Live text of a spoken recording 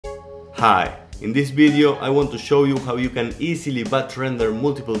Hi, in this video I want to show you how you can easily batch render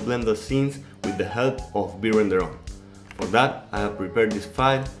multiple Blender scenes with the help of B-renderon. For that I have prepared this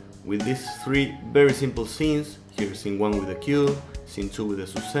file with these three very simple scenes. Here's scene 1 with the cube, scene 2 with the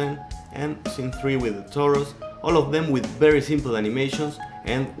Suzanne, and scene 3 with the Taurus, all of them with very simple animations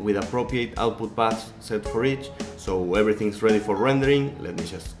and with appropriate output paths set for each, so everything's ready for rendering. Let me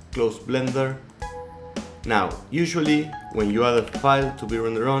just close Blender. Now, usually when you add a file to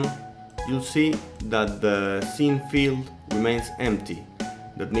B-renderon, you'll see that the scene field remains empty.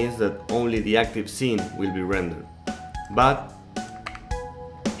 That means that only the active scene will be rendered. But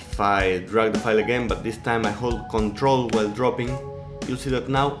if I drag the file again, but this time I hold Ctrl while dropping, you'll see that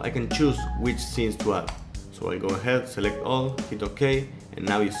now I can choose which scenes to add. So I go ahead, select all, hit OK, and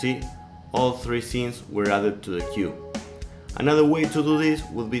now you see all three scenes were added to the queue. Another way to do this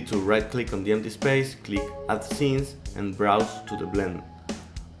would be to right click on the empty space, click Add Scenes and browse to the blend.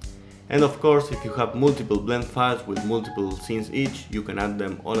 And of course, if you have multiple blend files with multiple scenes each, you can add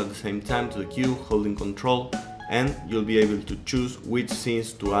them all at the same time to the queue holding Ctrl, and you'll be able to choose which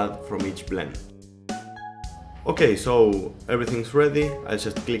scenes to add from each blend. Okay, so everything's ready. I'll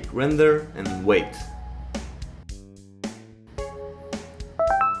just click render and wait.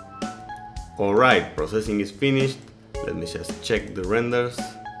 Alright, processing is finished. Let me just check the renders.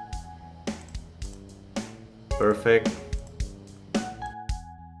 Perfect.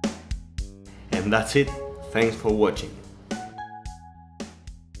 And that's it. Thanks for watching.